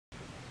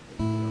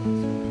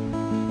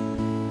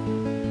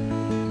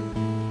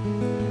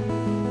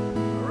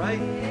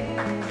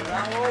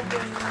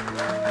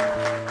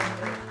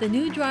The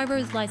new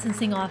driver's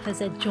licensing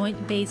office at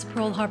Joint Base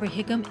Pearl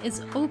Harbor-Hickam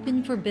is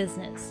open for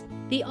business.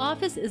 The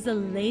office is the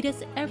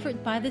latest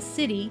effort by the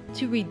city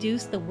to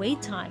reduce the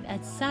wait time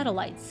at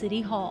satellite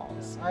city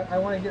halls. I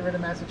want to get rid of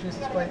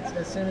Massachusetts plates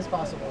as soon as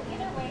possible.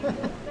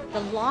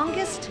 The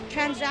longest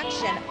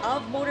transaction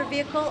of motor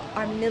vehicle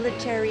are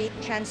military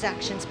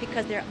transactions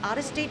because they're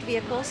out-of-state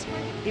vehicles.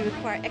 They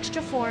require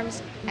extra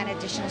forms and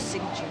additional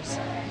signatures.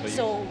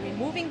 So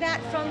removing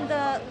that from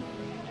the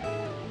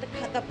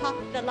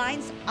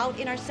lines out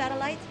in our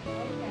satellites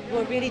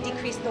will really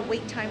decrease the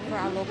wait time for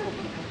our local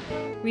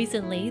people.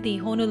 Recently, the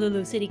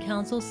Honolulu City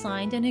Council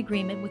signed an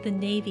agreement with the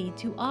Navy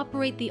to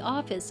operate the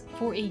office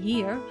for a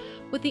year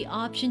with the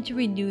option to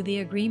renew the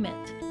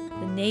agreement.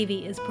 The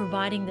Navy is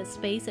providing the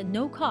space at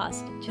no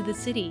cost to the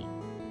city.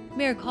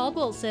 Mayor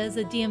Caldwell says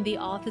the DMV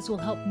office will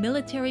help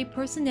military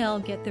personnel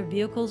get their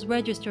vehicles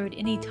registered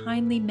in a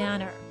timely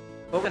manner.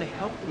 We're going to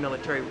help the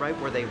military right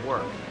where they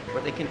work,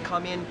 where they can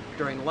come in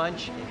during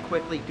lunch and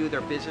quickly do their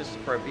business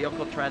for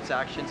vehicle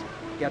transactions,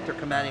 get their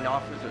commanding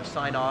officer to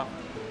sign off,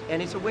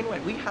 and it's a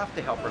win-win. We have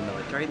to help our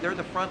military. They're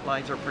the front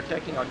lines of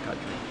protecting our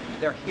country.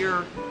 They're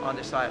here on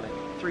this island,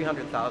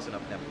 300,000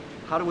 of them.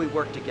 How do we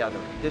work together?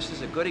 This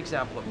is a good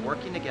example of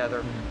working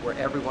together where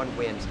everyone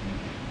wins.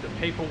 The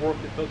paperwork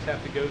that folks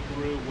have to go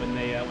through when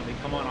they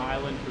come on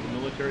island for the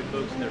military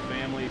folks and their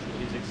families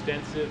is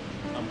extensive.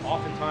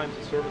 Oftentimes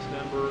a service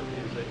member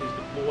is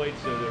deployed,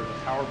 so there's a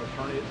power of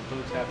attorney that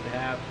folks have to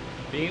have.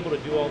 Being able to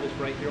do all this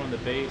right here on the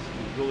base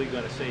is really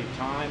going to save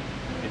time.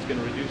 It's going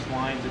to reduce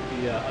lines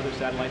at the other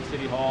satellite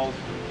city halls,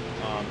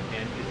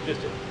 and it's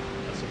just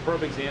a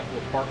superb example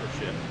of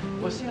partnership.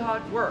 We'll see how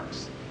it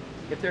works.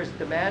 If there's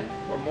demand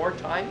for more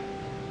time,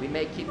 we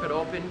may keep it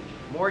open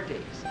more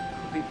days.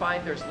 If we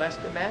find there's less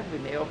demand, we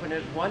may open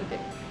it one day.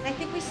 I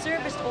think we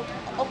serviced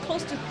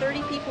close to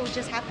 30 people who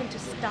just happened to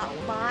stop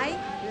by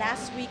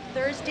last week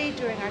Thursday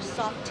during our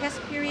soft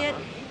test period.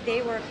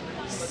 They were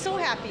so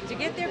happy to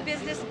get their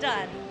business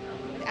done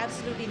with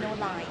absolutely no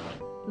line.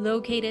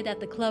 Located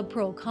at the Club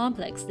Pearl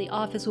complex, the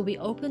office will be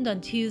opened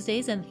on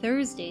Tuesdays and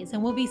Thursdays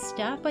and will be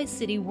staffed by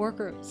city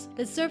workers.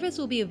 The service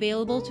will be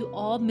available to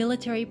all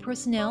military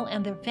personnel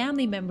and their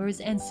family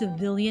members and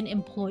civilian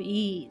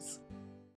employees.